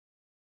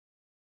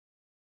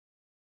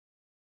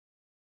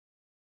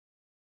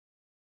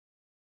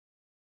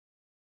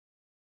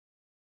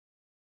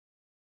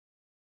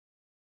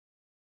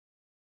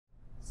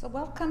So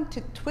welcome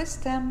to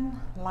Twist Them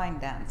line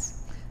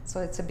dance. So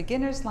it's a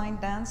beginner's line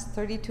dance,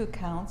 32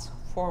 counts,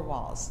 4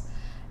 walls.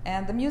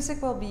 And the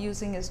music we'll be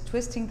using is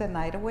Twisting the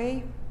Night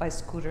Away by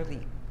Scooter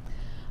Lee.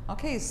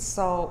 Okay,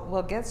 so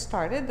we'll get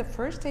started. The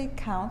first 8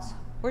 counts,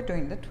 we're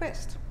doing the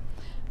twist.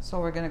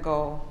 So we're gonna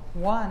go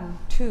 1,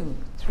 2,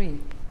 3,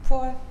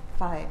 4,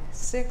 5,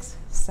 6,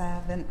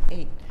 7,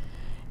 8.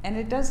 And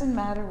it doesn't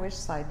matter which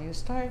side you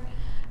start,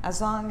 as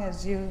long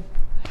as you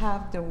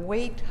have the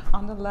weight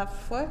on the left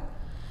foot.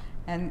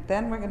 And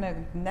then we're gonna,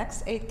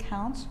 next 8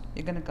 counts,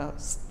 you're gonna go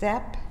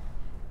step,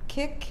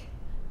 kick,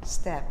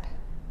 step,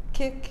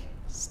 kick,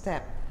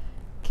 step,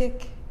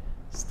 kick,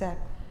 step,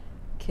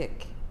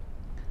 kick.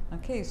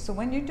 Okay, so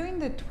when you're doing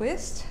the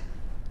twist,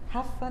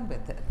 have fun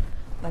with it.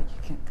 Like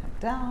you can come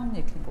down,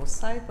 you can go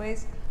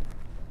sideways,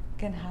 you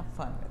can have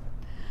fun with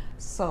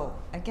it. So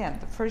again,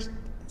 the first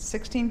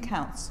 16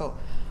 counts. So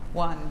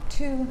 1,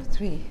 2,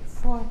 3,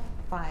 4,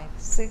 5,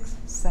 6,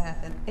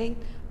 7, 8.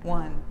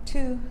 1,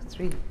 2,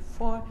 3,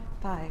 4,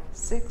 5,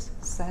 6,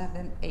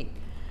 7, 8.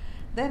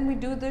 Then we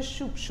do the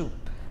shoop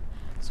shoop.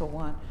 So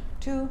 1,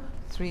 2,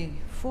 3,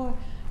 4,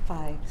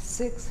 5,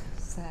 6,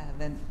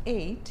 7,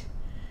 8.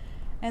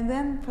 And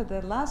then for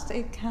the last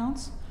 8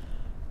 counts,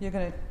 you're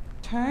going to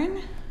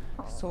turn.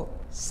 So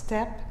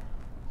step,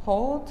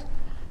 hold,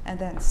 and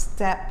then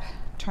step,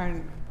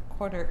 turn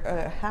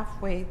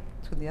halfway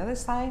to the other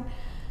side,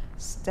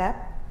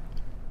 step,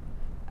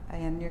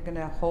 and you're going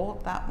to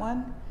hold that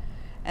one.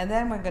 And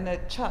then we're going to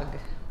chug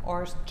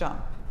or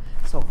jump.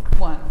 So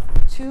 1,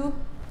 2,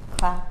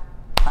 clap,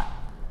 clap.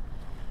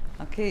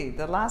 Okay,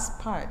 the last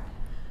part.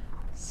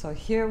 So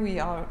here we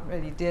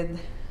already did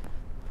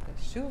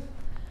the shoop,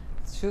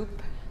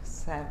 shoop,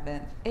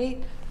 7,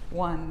 8.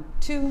 1,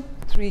 2,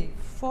 3,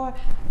 4,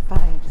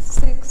 5,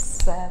 6,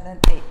 7,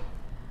 8.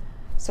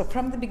 So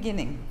from the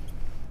beginning.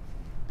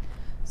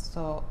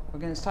 So we're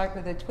going to start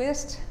with a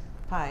twist.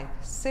 5,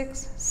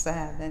 6,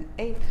 7,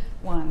 8.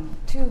 1,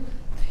 2, 3,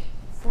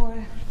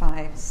 4,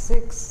 5,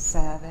 6,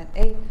 7,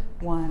 8.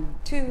 1,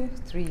 2,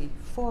 3,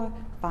 4,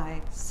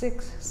 5,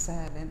 6,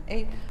 7,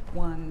 8.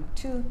 1,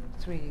 2,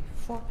 3,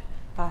 4,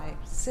 5,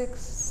 6,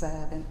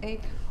 7,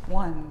 8.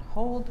 1,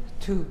 hold,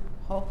 2,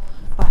 hold,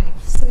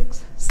 5,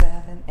 6,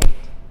 7, 8.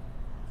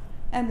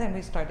 And then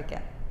we start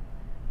again.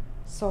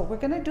 So we're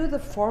going to do the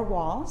 4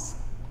 walls,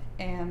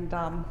 and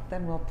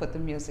then we'll put the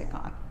music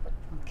on.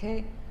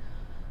 Okay?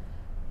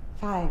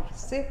 5,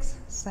 6,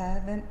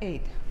 7,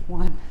 8.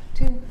 1,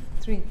 2,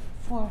 3,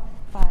 4,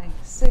 5,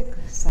 6,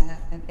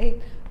 7,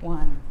 8.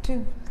 1,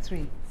 2,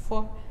 3,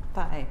 4,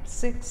 5,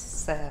 6,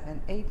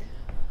 7, 8.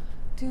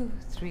 2,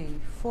 3,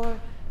 4,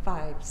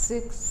 5,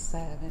 6,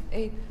 7,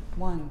 8.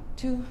 1,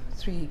 2,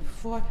 3,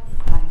 4,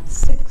 5,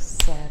 6,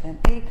 7,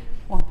 8.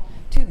 1,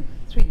 2,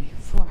 3,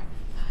 4,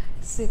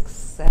 5, 6,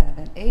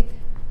 7, 8.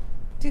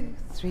 2,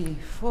 3,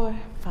 4,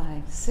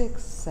 5,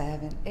 6,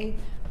 7, 8.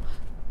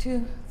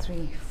 2,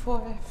 3,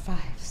 4, 5,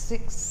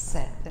 6,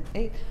 7,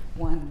 8.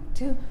 1,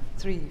 2,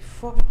 3,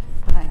 4,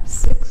 5,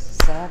 6,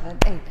 7,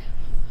 8.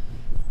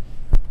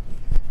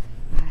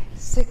 5,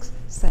 6,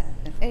 7,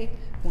 8.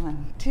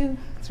 1, 2,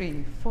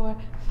 3, 4,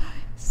 5,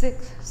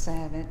 6,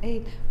 7,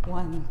 8.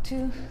 1,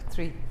 2,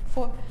 3,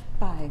 4,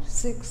 5,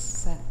 6,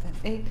 7,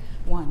 8.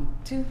 1,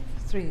 2,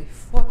 3,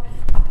 4,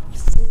 5,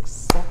 6,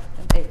 7,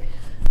 8.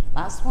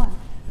 Last one.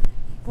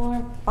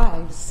 4,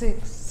 5,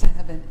 6,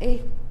 7,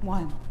 8.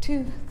 1,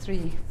 2,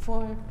 3,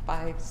 4,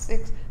 5,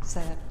 6,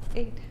 7,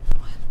 8.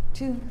 1,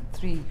 2,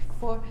 3,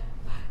 4, 5,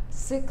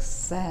 6,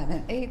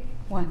 7, 8.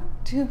 1,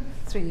 2,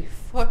 3,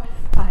 4,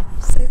 5,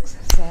 6,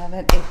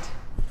 7, 8.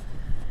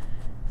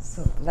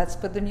 So let's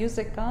put the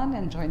music on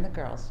and join the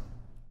girls.